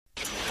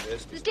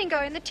The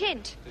dingo in the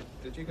tent.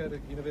 Did you go to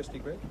university,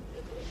 Greg?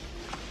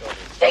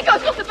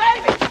 Dingo's got the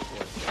baby!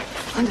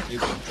 You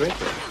can drink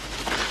it.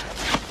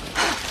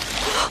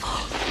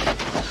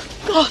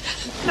 God,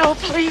 no,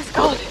 please,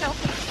 God, help.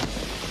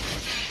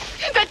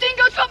 The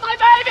dingo's got my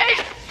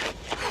baby!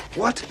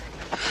 What?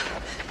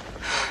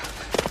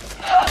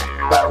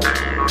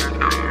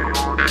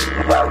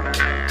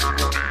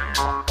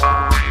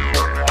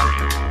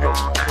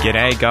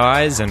 G'day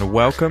guys and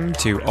welcome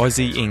to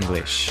Aussie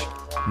English.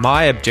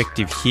 My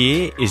objective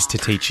here is to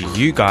teach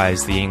you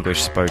guys the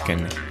English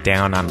spoken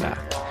down under.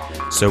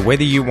 So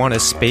whether you want to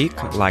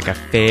speak like a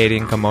fair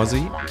dinkum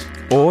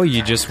Aussie, or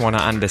you just want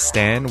to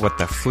understand what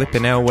the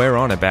flippin' hell we're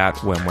on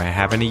about when we're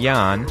having a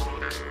yarn,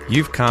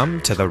 you've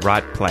come to the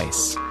right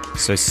place.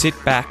 So sit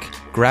back,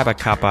 grab a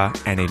cuppa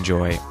and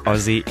enjoy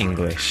Aussie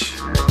English.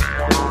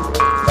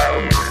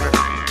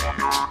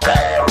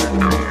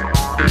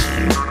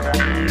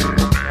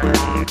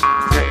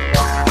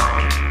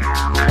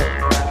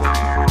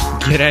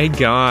 G'day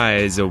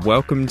guys,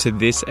 welcome to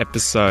this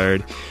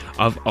episode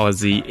of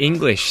Aussie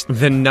English,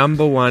 the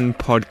number one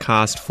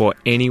podcast for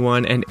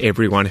anyone and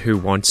everyone who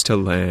wants to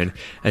learn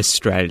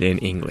Australian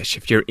English.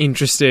 If you're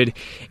interested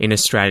in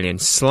Australian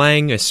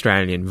slang,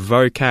 Australian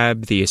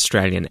vocab, the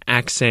Australian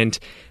accent,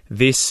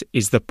 this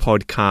is the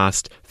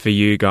podcast for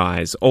you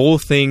guys. All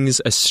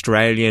things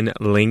Australian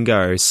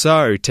lingo.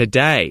 So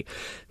today,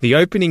 the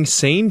opening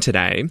scene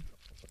today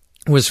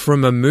was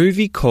from a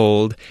movie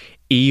called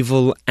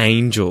Evil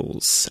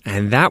Angels,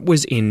 and that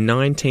was in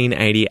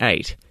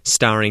 1988,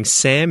 starring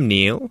Sam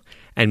Neill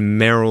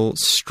and Meryl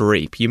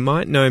Streep. You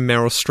might know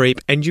Meryl Streep,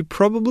 and you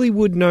probably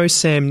would know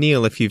Sam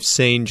Neill if you've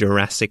seen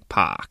Jurassic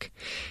Park.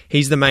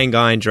 He's the main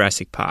guy in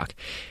Jurassic Park.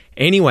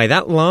 Anyway,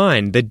 that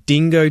line, "The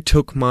dingo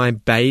took my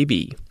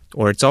baby,"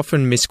 or it's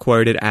often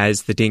misquoted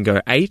as "the dingo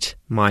ate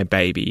my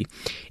baby,"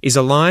 is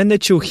a line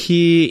that you'll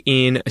hear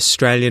in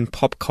Australian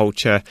pop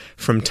culture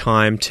from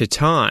time to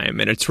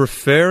time. And it's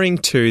referring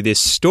to this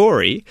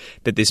story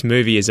that this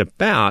movie is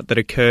about that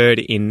occurred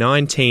in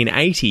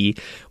 1980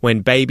 when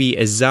baby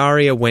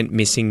Azaria went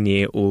missing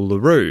near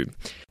Uluru.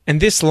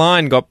 And this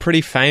line got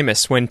pretty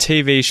famous when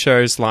TV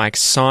shows like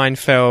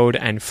Seinfeld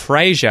and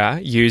Frasier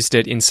used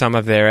it in some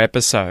of their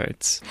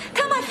episodes.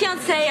 Tell my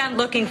fiancé I'm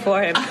looking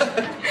for him.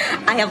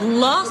 I have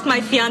lost my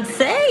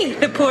fiancé,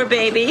 the poor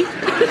baby.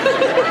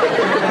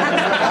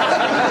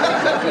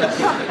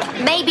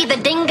 Maybe the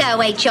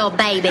dingo ate your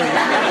baby.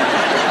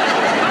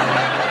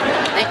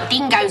 The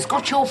dingo's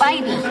got your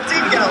baby.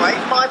 Dingo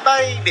ate my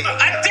baby.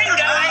 A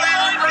dingo ate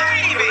my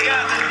baby.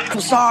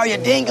 I'm sorry, a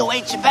dingo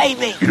ate your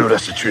baby. You know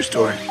that's a true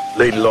story.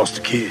 Lady lost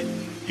a kid.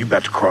 You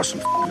about to cross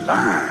some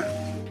line.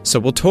 So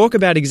we'll talk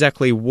about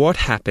exactly what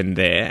happened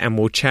there, and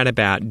we'll chat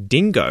about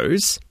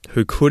dingoes,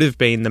 who could have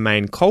been the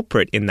main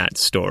culprit in that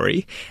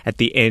story, at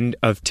the end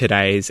of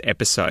today's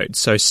episode.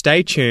 So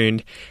stay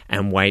tuned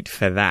and wait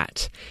for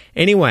that.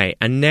 Anyway,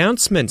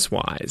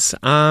 announcements-wise,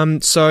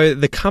 so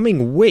the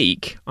coming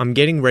week, I'm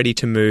getting ready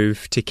to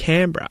move to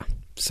Canberra.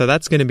 So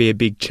that's going to be a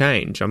big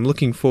change. I'm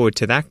looking forward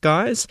to that,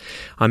 guys.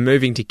 I'm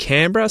moving to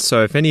Canberra,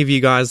 so if any of you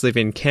guys live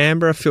in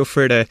Canberra, feel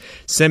free to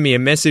send me a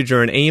message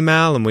or an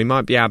email and we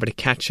might be able to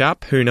catch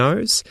up. Who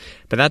knows?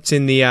 But that's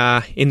in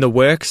the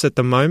works at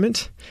the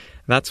moment.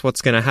 That's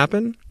what's going to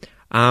happen.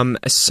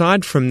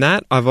 Aside from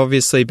that, I've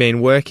obviously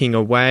been working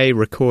away,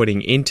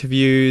 recording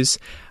interviews,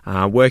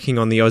 working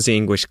on the Aussie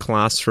English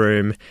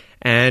classroom,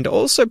 and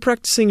also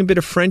practicing a bit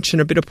of French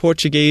and a bit of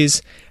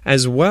Portuguese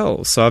as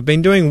well. So I've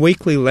been doing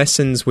weekly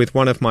lessons with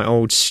one of my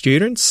old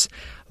students,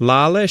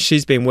 Lala.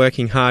 She's been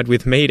working hard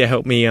with me to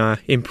help me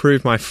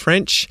improve my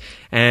French,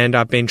 and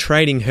I've been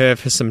trading her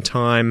for some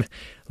time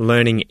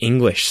learning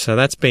English. So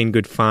that's been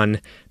good fun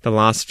the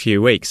last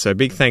few weeks. So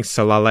big thanks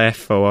to Lala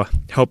for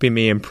helping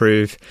me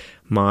improve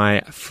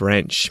my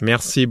French.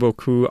 Merci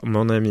beaucoup,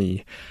 mon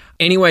ami.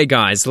 Anyway,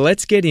 guys,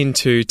 let's get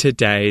into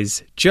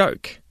today's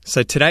joke.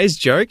 So today's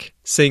joke,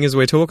 seeing as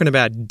we're talking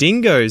about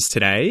dingoes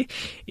today,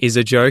 is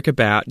a joke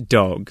about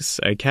dogs.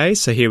 Okay,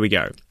 so here we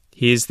go.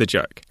 Here's the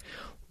joke.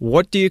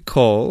 What do you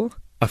call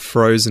a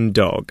frozen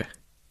dog?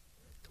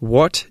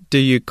 What do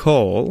you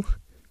call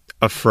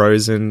a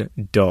frozen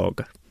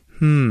dog?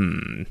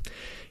 Can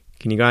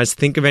you guys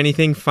think of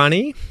anything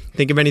funny?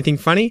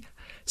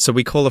 So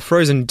we call a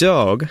frozen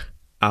dog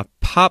a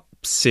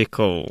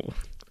pupsicle.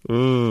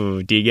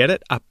 Ooh, do you get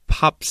it? A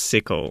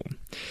pupsicle.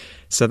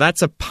 So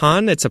that's a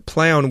pun. It's a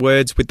play on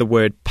words with the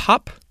word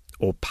pup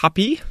or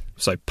puppy.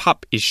 So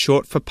pup is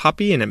short for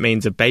puppy and it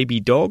means a baby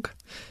dog,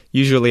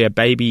 usually a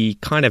baby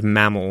kind of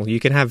mammal.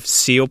 You can have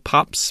seal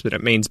pups, but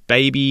it means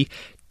baby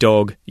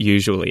dog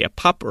usually, a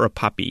pup or a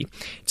puppy.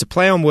 It's a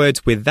play on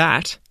words with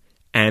that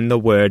and the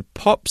word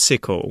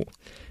popsicle,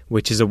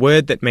 which is a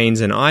word that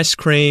means an ice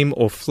cream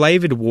or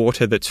flavoured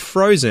water that's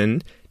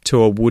frozen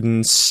to a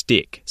wooden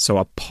stick. So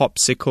a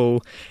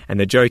popsicle. And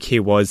the joke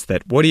here was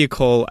that what do you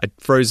call a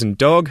frozen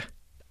dog?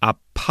 A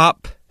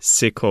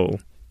pupsicle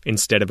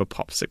instead of a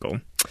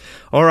popsicle.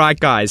 All right,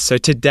 guys. So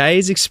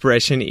today's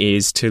expression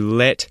is to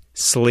let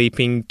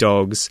sleeping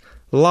dogs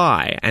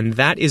lie. And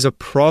that is a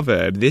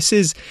proverb. This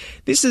is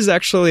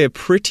actually a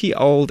pretty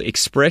old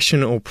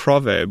expression or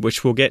proverb,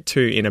 which we'll get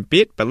to in a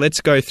bit, but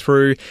let's go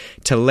through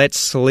to let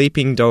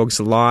sleeping dogs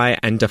lie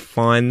and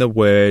define the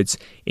words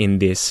in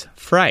this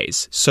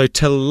phrase. So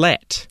to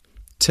let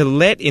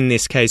in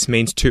this case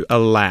means to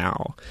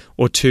allow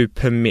or to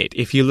permit.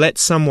 If you let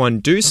someone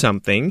do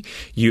something,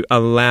 you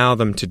allow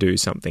them to do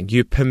something.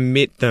 You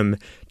permit them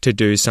to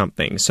do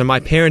something. So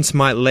my parents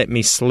might let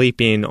me sleep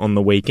in on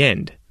the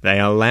weekend. They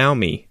allow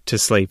me to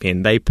sleep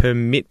in. They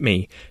permit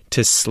me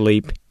to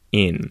sleep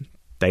in.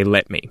 They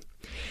let me.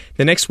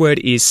 The next word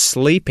is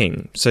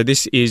sleeping. So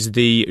this is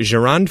the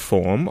gerund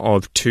form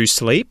of to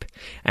sleep,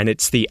 and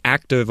it's the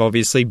act of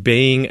obviously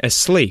being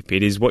asleep.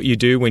 It is what you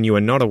do when you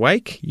are not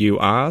awake. You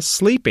are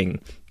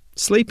sleeping.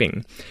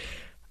 Sleeping.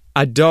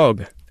 A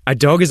dog. A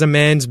dog is a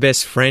man's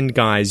best friend,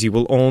 guys. You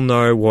will all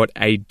know what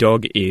a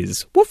dog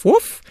is. Woof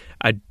woof.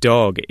 A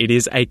dog. It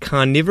is a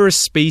carnivorous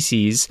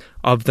species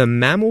of the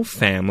mammal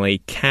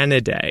family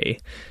Canidae.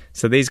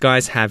 So these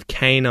guys have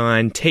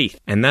canine teeth,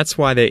 and that's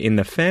why they're in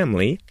the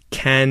family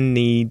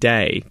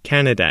Canidae,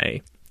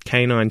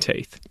 canine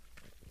teeth.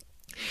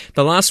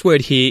 The last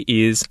word here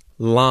is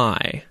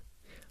lie.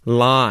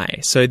 Lie.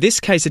 So in this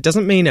case, it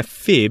doesn't mean a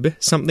fib,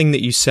 something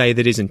that you say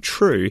that isn't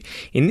true.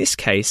 In this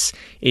case,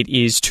 it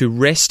is to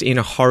rest in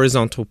a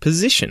horizontal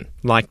position,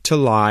 like to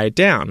lie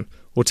down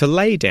or to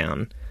lay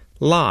down.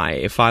 Lie.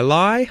 If I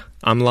lie,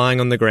 I'm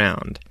lying on the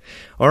ground.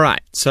 All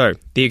right, so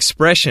the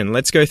expression,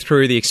 let's go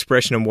through the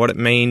expression and what it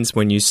means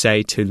when you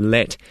say to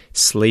let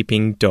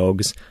sleeping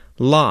dogs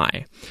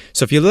lie.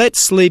 So if you let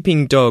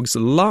sleeping dogs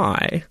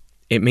lie,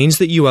 it means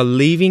that you are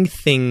leaving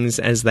things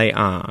as they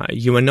are.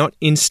 You are not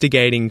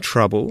instigating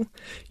trouble.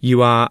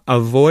 You are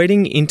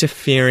avoiding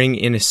interfering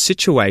in a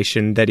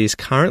situation that is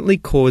currently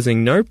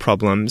causing no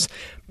problems,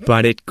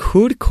 but it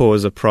could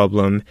cause a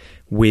problem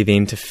with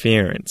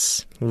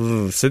interference.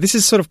 So this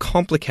is sort of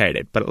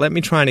complicated, but let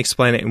me try and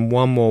explain it in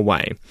one more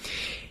way.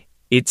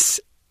 It's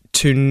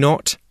to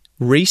not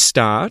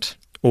restart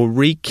or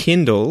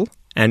rekindle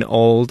an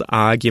old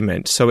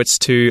argument. So it's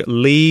to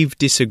leave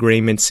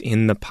disagreements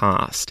in the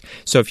past.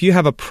 So if you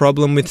have a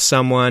problem with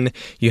someone,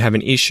 you have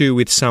an issue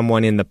with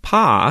someone in the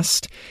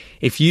past,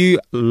 if you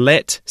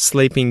let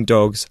sleeping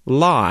dogs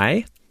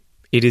lie,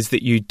 it is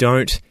that you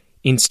don't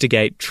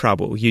instigate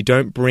trouble. You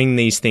don't bring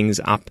these things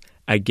up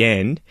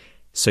again.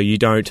 So you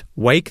don't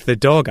wake the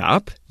dog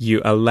up.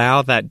 You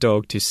allow that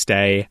dog to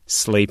stay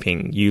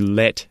sleeping. You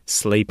let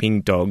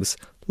sleeping dogs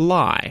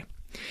lie.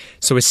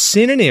 So a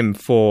synonym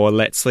for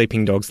let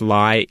sleeping dogs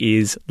lie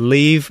is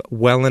leave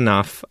well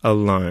enough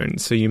alone.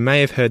 So you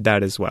may have heard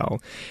that as well.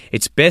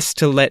 It's best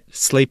to let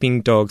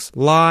sleeping dogs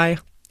lie.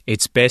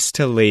 It's best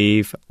to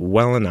leave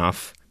well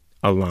enough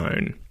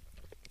alone.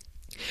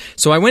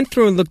 So I went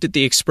through and looked at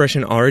the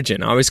expression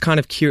origin. I was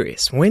kind of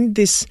curious. When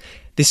did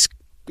this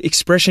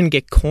expression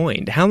get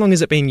coined? How long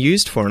has it been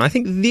used for? And I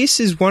think this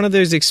is one of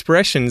those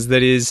expressions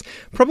that is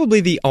probably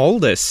the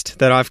oldest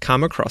that I've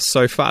come across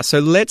so far. So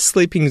let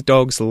sleeping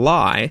dogs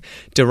lie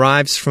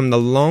derives from the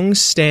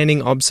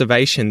long-standing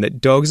observation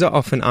that dogs are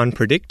often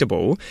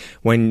unpredictable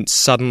when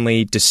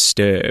suddenly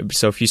disturbed.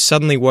 So if you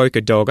suddenly woke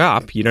a dog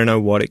up, you don't know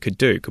what it could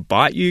do. It could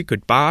bite you,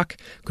 could bark,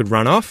 could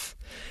run off.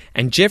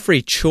 And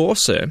Geoffrey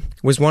Chaucer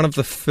was one of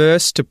the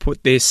first to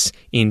put this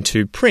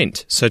into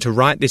print, so to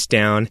write this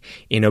down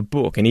in a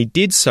book. And he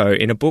did so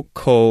in a book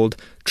called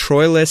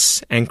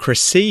Troilus and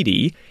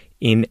Cressida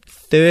in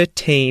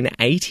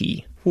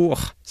 1380. Whoa.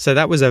 So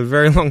that was a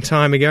very long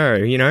time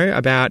ago,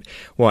 about,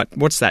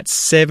 what's that,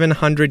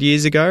 700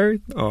 years ago?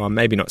 Oh,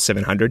 maybe not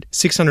 700,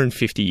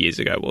 650 years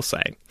ago, we'll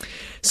say.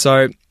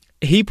 So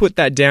he put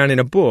that down in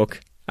a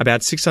book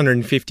about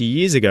 650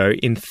 years ago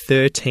in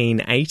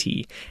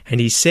 1380, and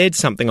he said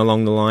something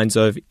along the lines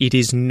of, "It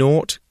is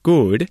not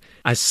good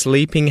a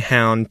sleeping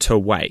hound to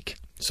wake."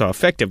 So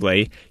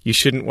effectively, you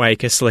shouldn't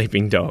wake a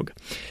sleeping dog.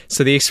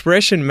 So the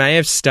expression may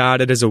have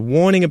started as a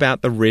warning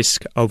about the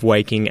risk of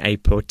waking a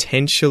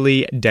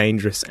potentially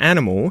dangerous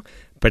animal,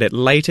 but it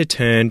later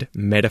turned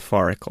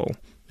metaphorical,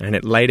 and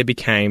it later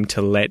became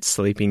to let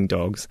sleeping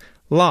dogs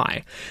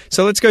lie.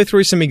 So let's go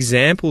through some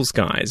examples,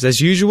 guys. As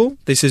usual,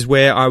 this is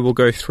where I will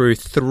go through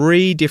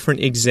 3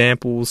 different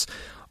examples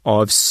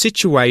of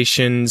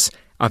situations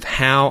of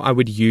how I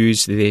would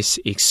use this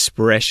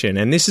expression.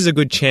 And this is a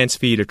good chance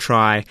for you to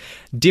try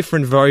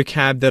different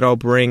vocab that I'll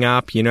bring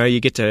up. You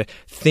get to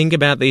think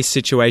about these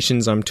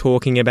situations I'm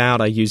talking about.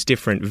 I use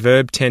different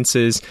verb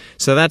tenses.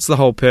 So that's the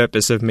whole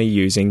purpose of me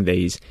using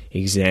these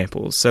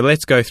examples. So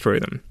let's go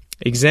through them.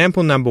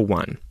 Example number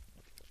 1.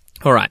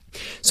 All right,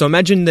 so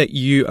imagine that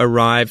you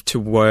arrive to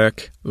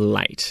work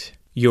late.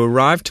 You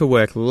arrive to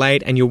work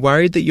late and you're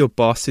worried that your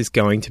boss is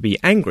going to be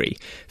angry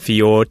for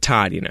your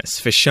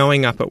tardiness, for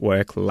showing up at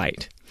work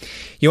late.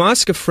 You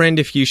ask a friend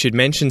if you should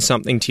mention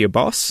something to your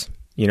boss,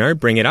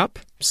 bring it up,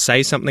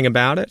 say something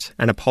about it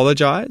and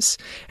apologize.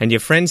 And your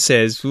friend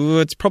says,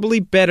 it's probably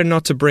better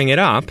not to bring it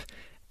up,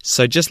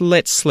 so just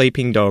let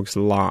sleeping dogs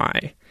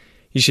lie.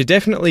 You should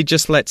definitely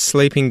just let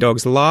sleeping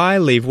dogs lie,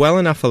 leave well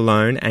enough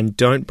alone, and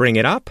don't bring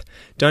it up.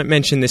 Don't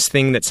mention this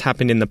thing that's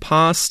happened in the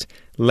past.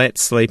 Let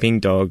sleeping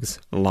dogs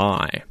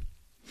lie.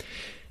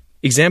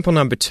 Example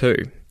number 2.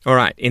 All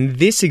right, in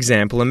this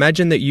example,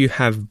 imagine that you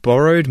have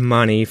borrowed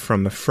money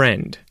from a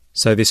friend.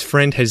 So this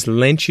friend has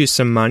lent you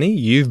some money.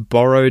 You've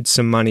borrowed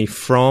some money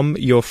from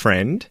your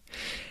friend,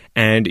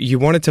 and you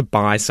wanted to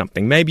buy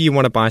something. Maybe you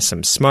want to buy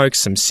some smokes,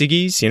 some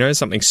ciggies,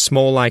 something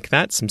small like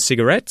that, some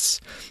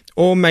cigarettes.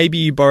 Or maybe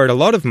you borrowed a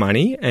lot of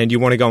money and you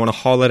want to go on a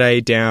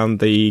holiday down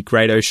the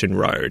Great Ocean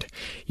Road.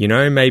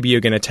 Maybe you're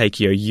going to take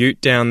your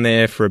ute down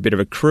there for a bit of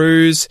a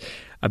cruise,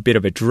 a bit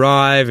of a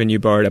drive, and you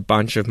borrowed a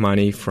bunch of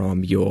money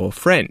from your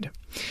friend.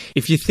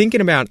 If you're thinking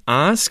about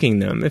asking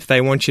them if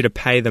they want you to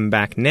pay them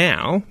back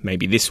now,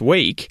 maybe this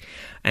week,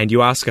 and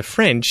you ask a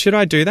friend, should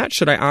I do that?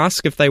 Should I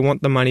ask if they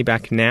want the money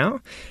back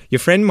now? Your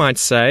friend might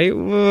say,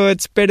 well,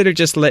 it's better to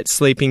just let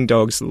sleeping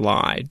dogs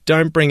lie.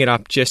 Don't bring it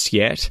up just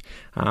yet.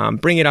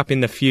 Bring it up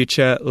in the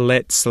future.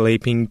 Let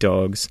sleeping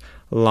dogs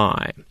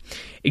lie.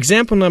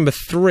 Example number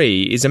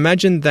 3 is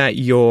imagine that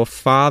your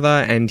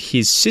father and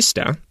his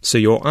sister, so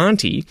your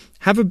auntie,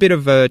 have a bit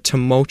of a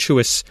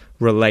tumultuous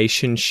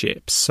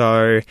relationship.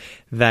 So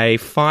they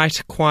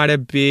fight quite a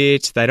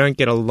bit, they don't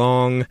get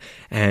along,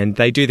 and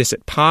they do this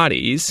at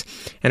parties.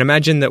 And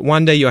imagine that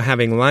one day you're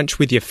having lunch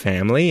with your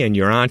family and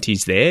your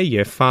auntie's there,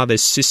 your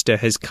father's sister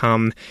has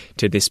come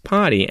to this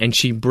party, and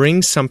she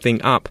brings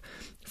something up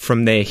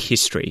from their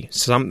history,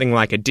 something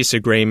like a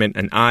disagreement,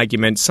 an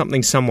argument,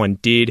 something someone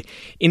did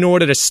in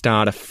order to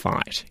start a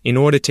fight, in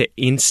order to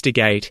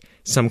instigate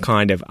some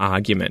kind of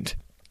argument.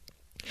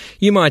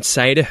 You might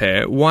say to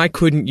her, why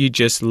couldn't you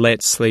just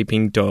let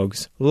sleeping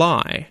dogs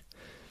lie?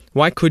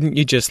 Why couldn't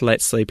you just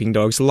let sleeping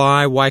dogs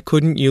lie? Why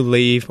couldn't you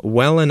leave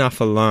well enough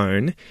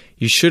alone?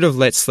 You should have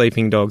let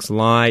sleeping dogs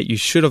lie. You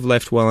should have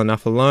left well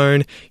enough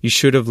alone. You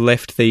should have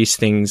left these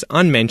things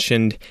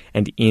unmentioned,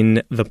 and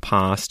in the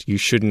past, you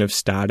shouldn't have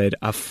started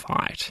a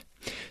fight.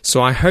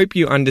 So I hope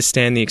you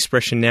understand the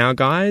expression now,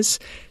 guys,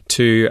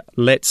 to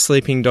let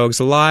sleeping dogs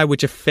lie,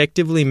 which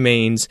effectively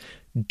means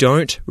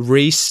don't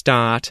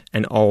restart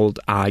an old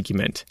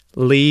argument.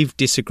 Leave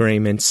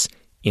disagreements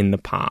in the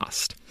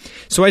past.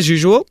 So as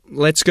usual,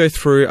 let's go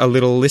through a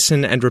little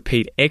listen and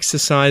repeat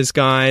exercise,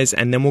 guys,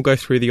 and then we'll go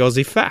through the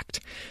Aussie fact.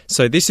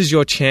 So this is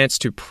your chance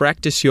to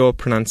practice your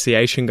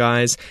pronunciation,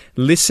 guys.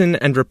 Listen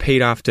and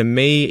repeat after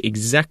me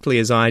exactly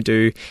as I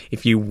do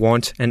if you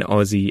want an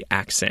Aussie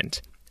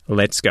accent.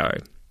 Let's go.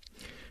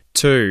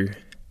 2.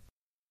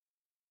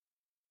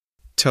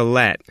 To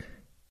let.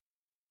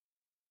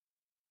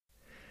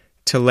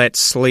 To let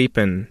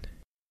sleepin'.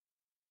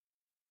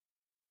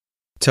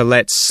 To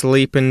let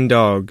sleepin'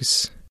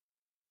 dogs.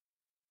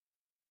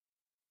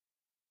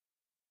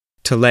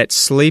 To let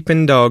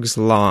sleepin' dogs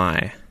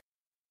lie.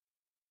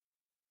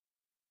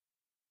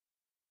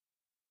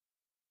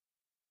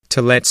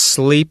 To let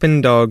sleepin'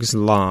 dogs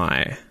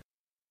lie.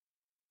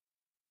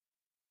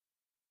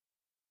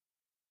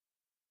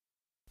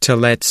 To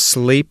let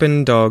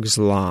sleepin' dogs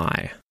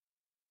lie.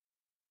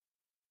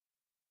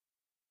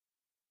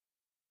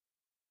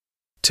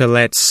 To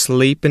let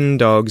sleepin'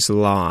 dogs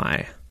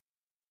lie.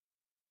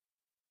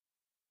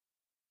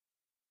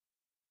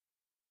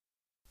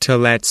 To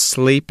let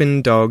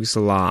sleepin' dogs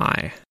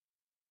lie.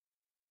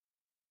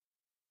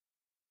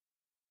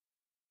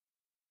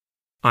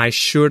 I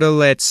shoulda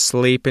let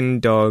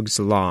sleepin' dogs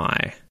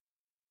lie.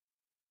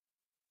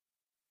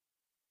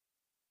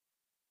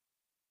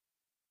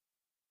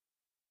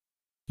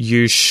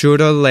 You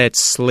shoulda let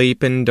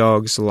sleepin'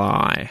 dogs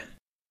lie.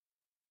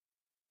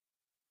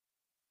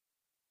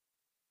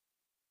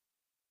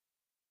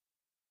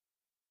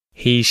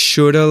 He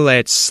shoulda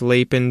let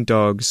sleepin'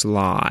 dogs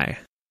lie.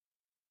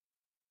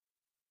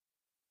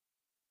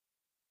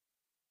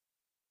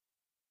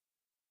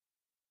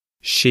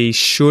 She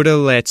shoulda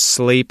let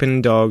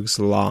sleepin' dogs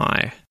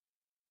lie.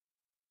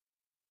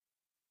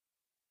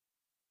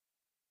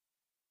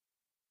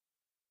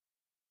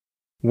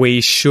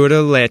 We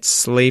shoulda let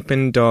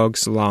sleepin'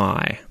 dogs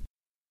lie.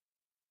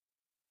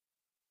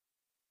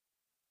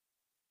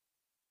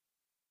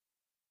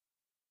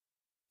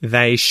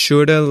 They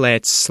shoulda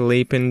let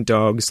sleepin'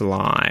 dogs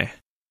lie.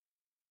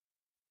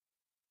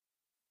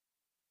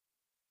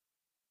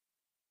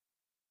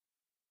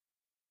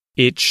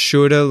 It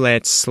shoulda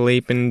let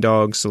sleepin'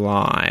 dogs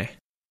lie.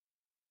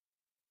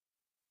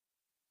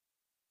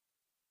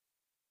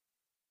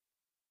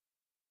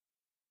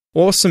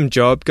 Awesome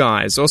job,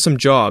 guys. Awesome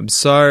job.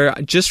 So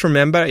just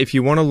remember, if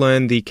you want to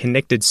learn the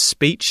connected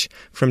speech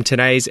from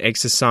today's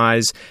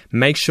exercise,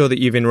 make sure that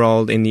you've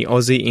enrolled in the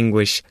Aussie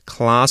English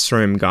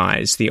Classroom,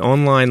 guys, the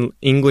online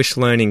English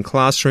learning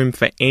classroom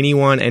for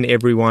anyone and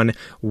everyone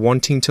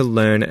wanting to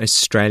learn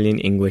Australian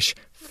English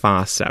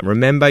faster.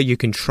 Remember, you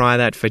can try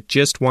that for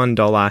just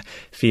 $1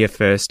 for your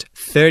first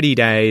 30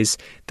 days.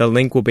 The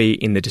link will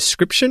be in the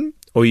description,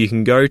 or you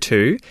can go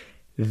to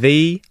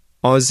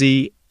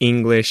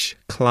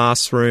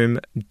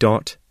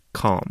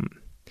theaussieEnglishClassroom.com.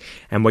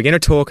 And we're going to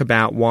talk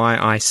about why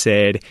I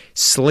said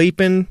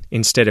sleepin'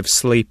 instead of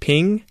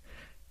sleeping,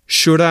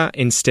 shoulda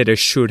instead of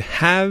should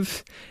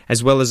have,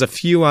 as well as a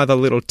few other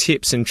little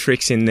tips and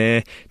tricks in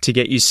there to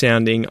get you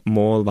sounding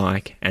more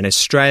like an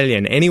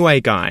Australian. Anyway,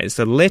 guys,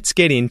 so let's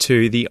get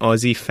into the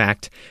Aussie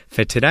fact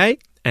for today,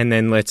 and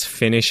then let's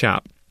finish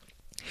up.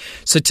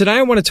 So today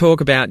I want to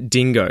talk about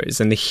dingoes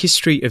and the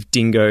history of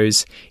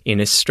dingoes in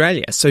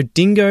Australia. So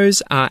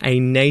dingoes are a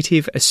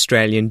native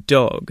Australian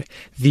dog,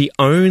 the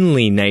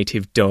only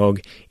native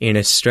dog in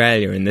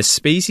Australia, and the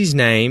species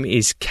name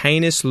is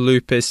Canis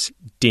lupus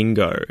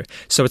dingo.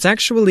 So it's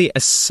actually a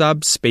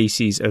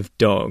subspecies of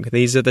dog.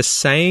 These are the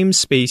same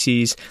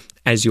species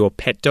as your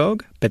pet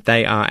dog, but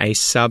they are a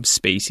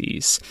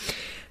subspecies.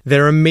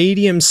 They're a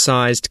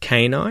medium-sized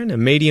canine, a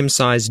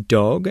medium-sized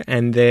dog,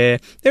 and they're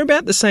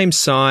about the same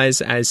size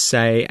as,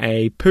 say,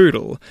 a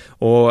poodle,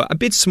 or a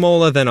bit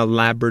smaller than a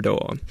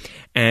Labrador.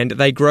 And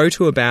they grow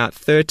to about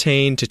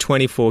 13 to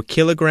 24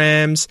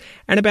 kilograms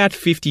and about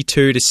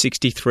 52 to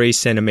 63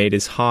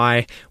 centimeters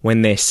high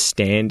when they're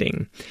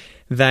standing.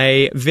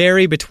 They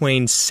vary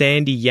between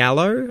sandy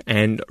yellow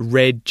and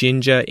red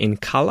ginger in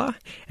colour,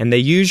 and they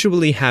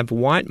usually have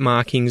white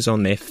markings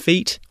on their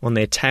feet, on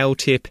their tail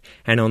tip,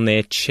 and on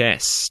their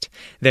chest.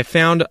 They're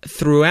found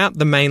throughout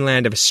the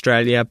mainland of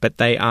Australia, but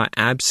they are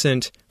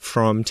absent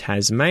from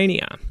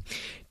Tasmania.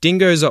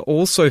 Dingoes are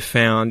also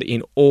found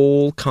in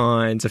all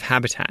kinds of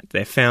habitat.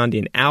 They're found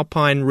in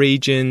alpine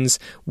regions,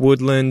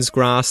 woodlands,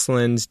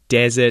 grasslands,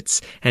 deserts,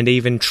 and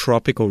even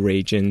tropical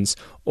regions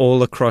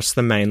all across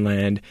the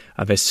mainland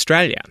of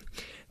Australia.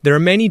 There are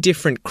many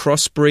different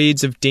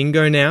crossbreeds of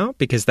dingo now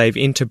because they've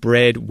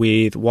interbred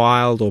with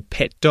wild or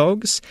pet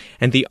dogs,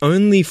 and the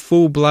only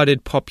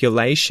full-blooded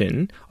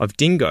population of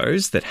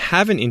dingoes that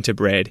haven't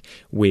interbred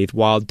with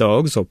wild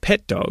dogs or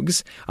pet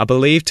dogs are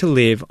believed to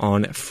live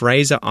on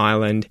Fraser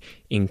Island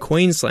in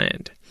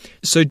Queensland.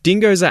 So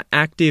dingoes are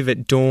active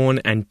at dawn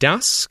and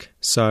dusk,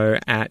 so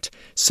at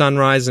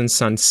sunrise and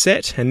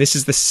sunset, and this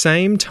is the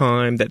same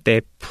time that their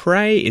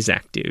prey is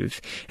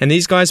active. And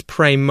these guys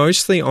prey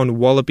mostly on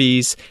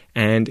wallabies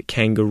and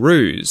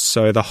kangaroos,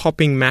 so the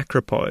hopping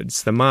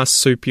macropods, the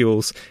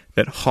marsupials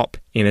that hop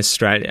in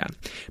Australia.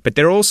 But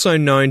they're also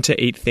known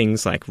to eat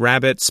things like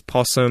rabbits,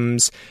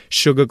 possums,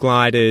 sugar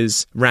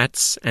gliders,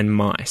 rats, and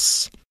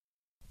mice.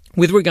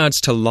 With regards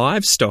to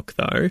livestock,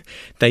 though,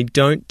 they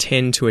don't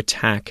tend to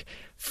attack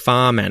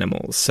farm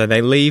animals, so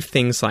they leave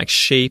things like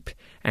sheep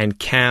and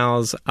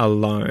cows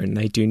alone.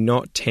 They do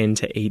not tend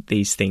to eat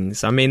these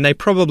things. I mean, they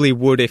probably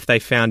would if they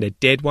found a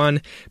dead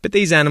one, but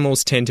these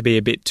animals tend to be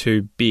a bit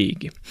too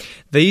big.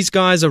 These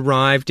guys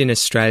arrived in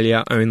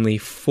Australia only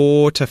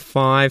 4,000 to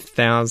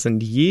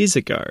 5,000 years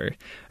ago.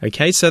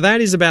 Okay, so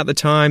that is about the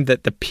time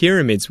that the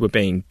pyramids were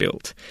being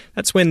built.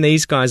 That's when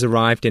these guys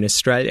arrived in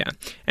Australia.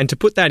 And to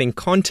put that in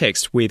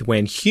context with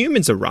when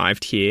humans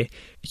arrived here,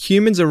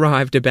 humans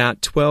arrived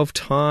about 12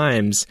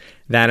 times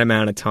that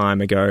amount of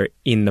time ago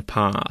in the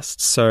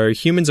past. So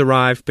humans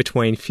arrived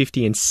between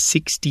 50 and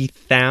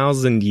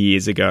 60,000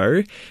 years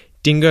ago.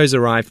 Dingoes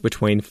arrived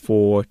between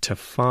 4,000 to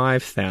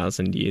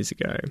 5,000 years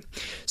ago.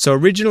 So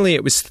originally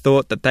it was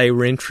thought that they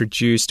were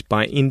introduced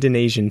by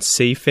Indonesian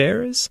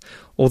seafarers,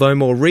 although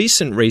more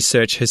recent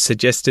research has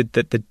suggested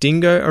that the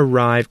dingo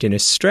arrived in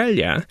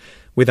Australia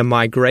with a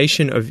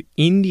migration of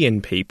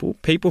Indian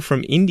people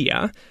from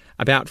India,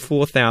 about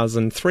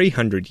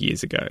 4,300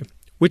 years ago,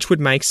 which would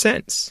make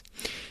sense.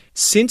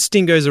 Since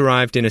dingoes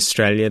arrived in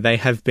Australia, they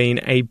have been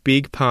a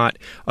big part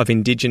of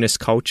Indigenous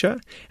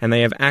culture, and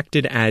they have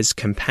acted as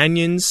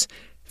companions,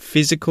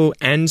 physical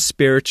and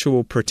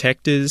spiritual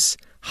protectors,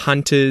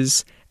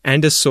 hunters,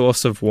 and a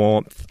source of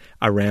warmth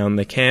around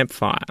the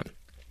campfire.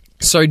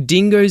 So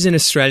dingoes in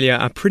Australia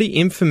are pretty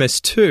infamous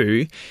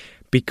too,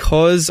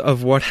 because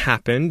of what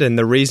happened and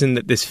the reason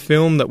that this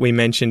film that we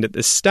mentioned at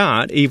the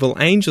start, Evil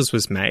Angels,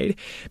 was made,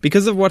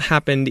 because of what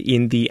happened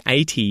in the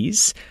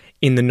 80s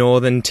in the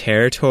Northern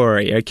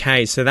Territory.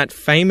 Okay, so that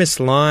famous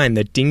line,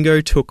 "The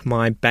dingo took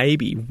my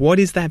baby," what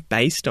is that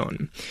based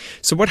on?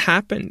 So what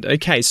happened?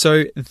 Okay,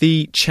 so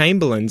the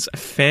Chamberlains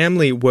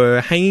family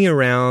were hanging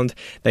around,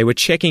 they were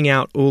checking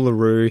out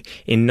Uluru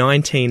in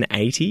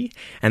 1980,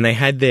 and they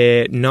had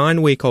their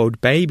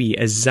 9-week-old baby,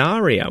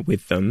 Azaria,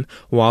 with them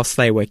whilst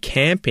they were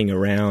camping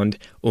around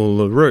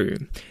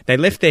Uluru. They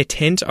left their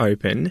tent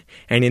open,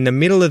 and in the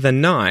middle of the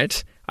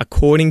night,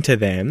 according to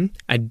them,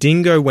 a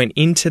dingo went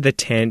into the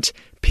tent,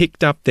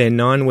 picked up their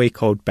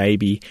 9-week-old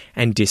baby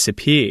and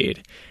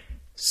disappeared.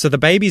 So the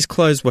baby's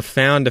clothes were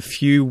found a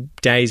few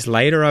days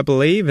later, I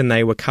believe, and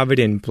they were covered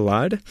in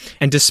blood.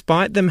 And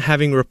despite them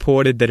having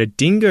reported that a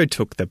dingo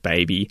took the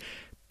baby,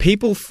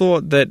 people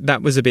thought that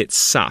that was a bit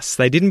sus.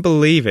 They didn't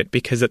believe it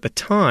because at the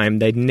time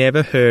they'd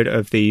never heard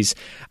of these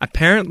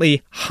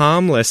apparently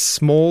harmless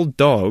small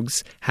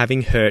dogs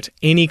having hurt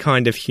any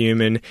kind of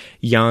human,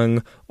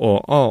 young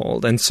or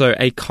old. And so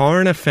a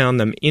coroner found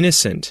them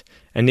innocent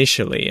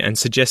initially and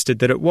suggested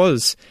that it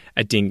was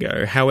a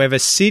dingo. However,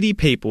 city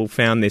people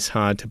found this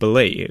hard to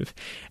believe,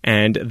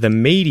 and the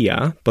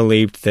media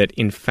believed that,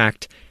 in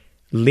fact,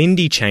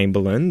 Lindy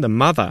Chamberlain, the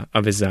mother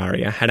of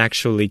Azaria, had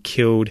actually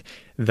killed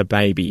the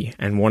baby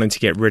and wanted to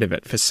get rid of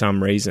it for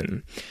some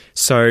reason.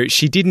 So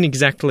she didn't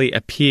exactly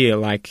appear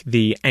like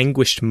the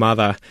anguished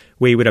mother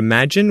we would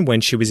imagine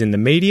when she was in the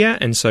media,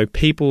 and so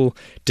people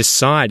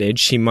decided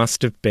she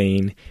must have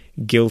been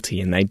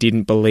guilty, and they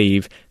didn't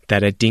believe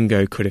that a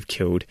dingo could have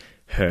killed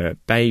her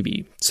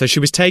baby. So she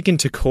was taken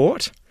to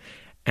court,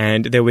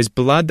 and there was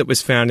blood that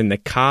was found in the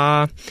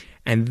car,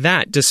 and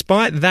that,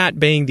 despite that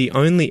being the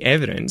only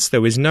evidence,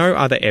 there was no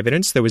other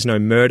evidence, there was no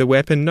murder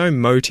weapon, no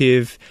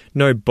motive,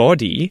 no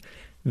body.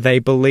 They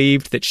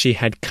believed that she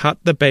had cut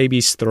the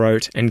baby's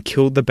throat and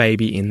killed the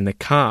baby in the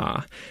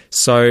car.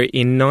 So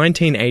in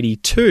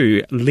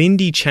 1982,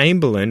 Lindy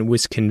Chamberlain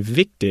was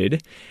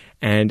convicted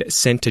and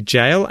sent to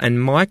jail,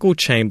 and Michael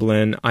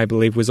Chamberlain, I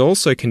believe, was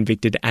also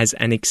convicted as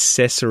an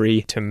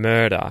accessory to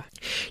murder.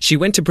 She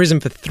went to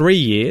prison for 3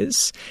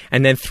 years,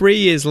 and then 3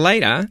 years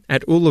later,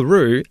 at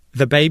Uluru,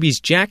 the baby's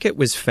jacket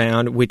was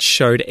found, which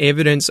showed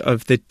evidence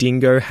of the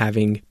dingo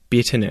having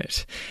bitten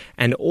it.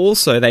 And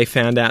also they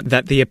found out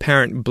that the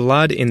apparent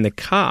blood in the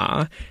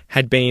car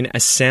had been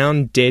a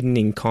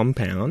sound-deadening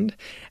compound,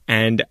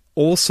 and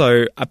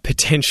also a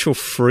potential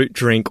fruit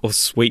drink or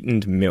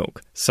sweetened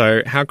milk.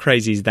 So how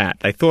crazy is that?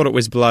 They thought it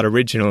was blood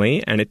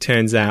originally, and it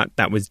turns out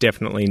that was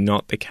definitely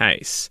not the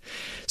case.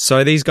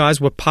 So these guys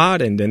were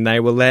pardoned and they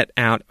were let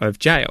out of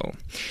jail.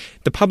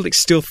 The public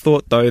still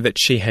thought, though, that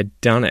she had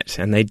done it,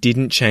 and they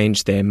didn't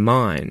change their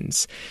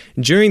minds.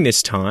 During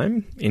this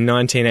time, in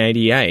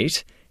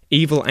 1988,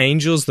 Evil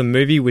Angels, the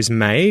movie, was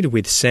made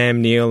with Sam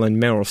Neill and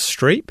Meryl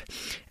Streep,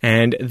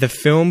 and the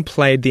film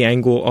played the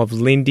angle of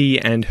Lindy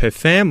and her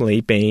family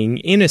being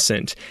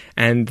innocent,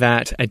 and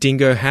that a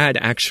dingo had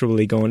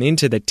actually gone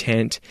into the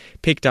tent,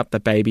 picked up the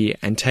baby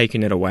and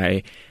taken it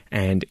away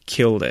and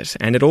killed it.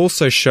 And it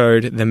also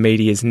showed the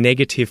media's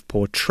negative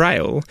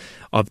portrayal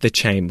of the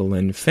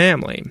Chamberlain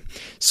family.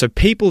 So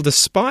people,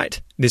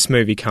 despite this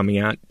movie coming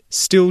out,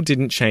 still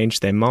didn't change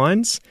their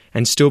minds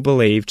and still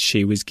believed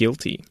she was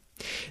guilty.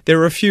 There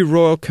were a few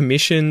royal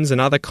commissions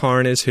and other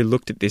coroners who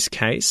looked at this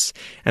case,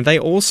 and they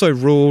also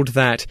ruled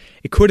that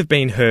it could have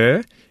been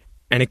her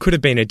and it could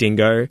have been a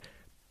dingo,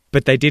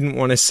 but they didn't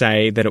want to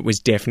say that it was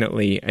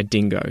definitely a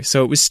dingo.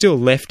 So it was still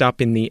left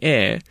up in the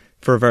air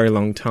for a very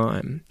long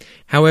time.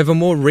 However,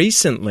 more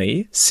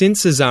recently,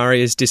 since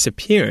Azaria's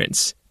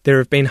disappearance, there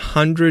have been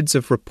hundreds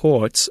of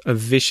reports of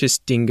vicious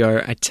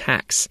dingo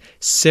attacks,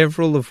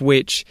 several of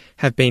which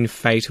have been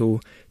fatal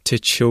to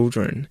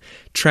children.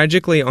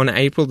 Tragically, on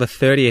April the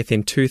 30th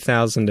in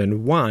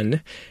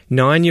 2001,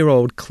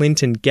 9-year-old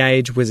Clinton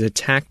Gage was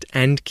attacked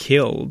and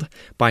killed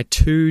by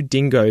 2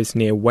 dingoes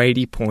near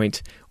Wadey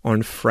Point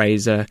on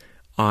Fraser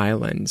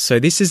Island. So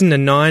this isn't a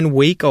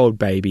 9-week-old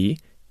baby,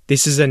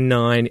 this is a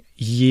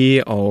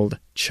 9-year-old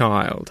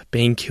child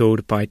being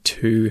killed by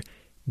 2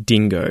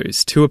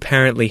 dingoes, 2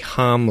 apparently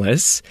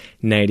harmless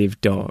native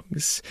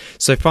dogs.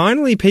 So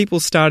finally people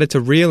started to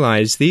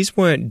realise these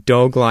weren't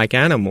dog-like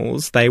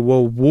animals, they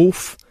were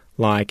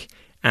wolf-like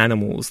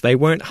animals. They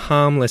weren't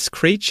harmless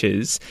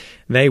creatures,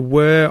 they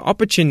were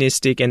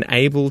opportunistic and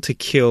able to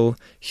kill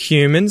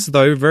humans,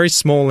 though very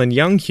small and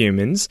young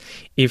humans,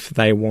 if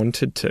they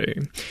wanted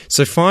to.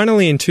 So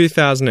finally in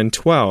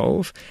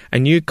 2012, a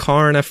new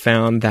coroner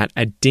found that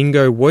a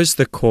dingo was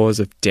the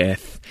cause of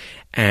death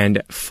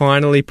and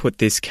finally put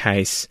this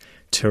case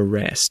to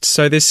rest.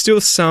 So there's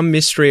still some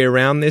mystery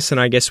around this, and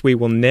I guess we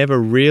will never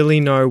really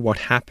know what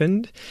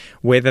happened,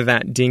 whether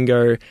that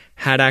dingo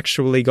had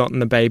actually gotten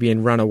the baby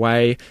and run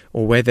away,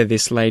 or whether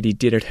this lady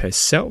did it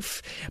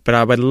herself. But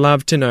I would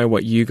love to know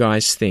what you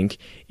guys think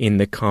in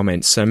the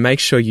comments, so make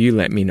sure you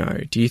let me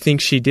know. Do you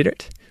think she did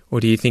it, or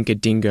do you think a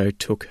dingo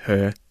took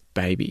her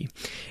baby?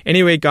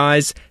 Anyway,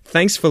 guys,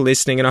 thanks for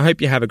listening, and I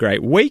hope you have a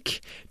great week.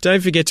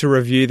 Don't forget to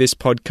review this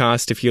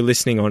podcast if you're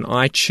listening on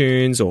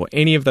iTunes or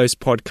any of those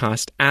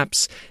podcast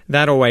apps.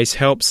 That always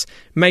helps.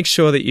 Make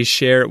sure that you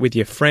share it with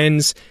your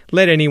friends.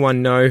 Let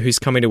anyone know who's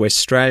coming to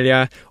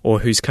Australia or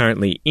who's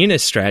currently in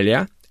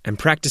Australia and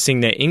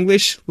practicing their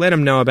English. Let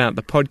them know about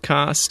the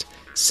podcast.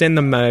 Send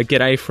them a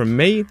g'day from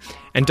me.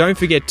 And don't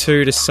forget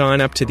to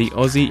sign up to the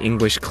Aussie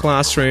English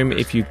Classroom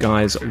if you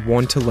guys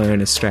want to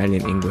learn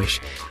Australian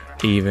English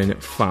even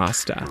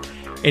faster.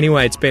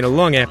 Anyway, it's been a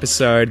long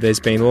episode.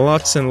 There's been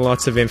lots and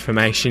lots of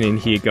information in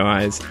here,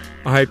 guys.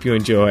 I hope you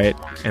enjoy it,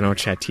 and I'll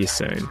chat to you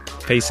soon.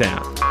 Peace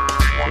out.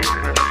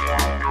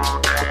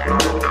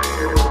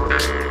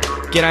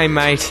 G'day,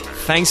 mate.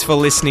 Thanks for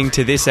listening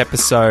to this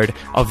episode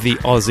of the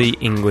Aussie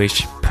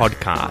English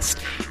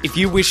Podcast. If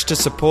you wish to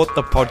support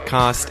the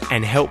podcast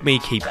and help me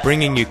keep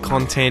bringing you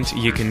content,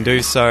 you can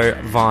do so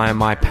via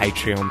my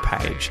Patreon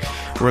page.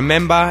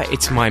 Remember,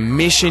 it's my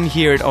mission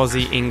here at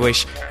Aussie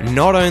English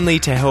not only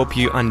to help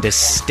you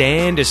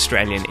understand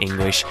Australian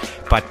English,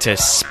 but to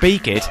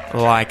speak it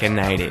like a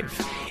native.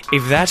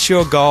 If that's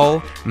your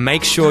goal,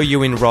 make sure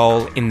you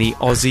enroll in the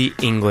Aussie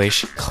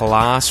English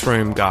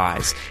Classroom,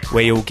 guys,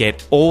 where you'll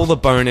get all the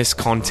bonus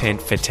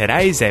content for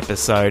today's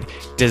episode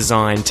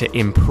designed to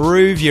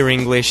improve your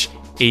English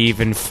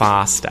even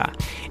faster.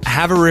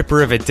 Have a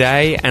ripper of a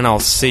day, and I'll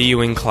see you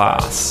in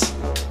class.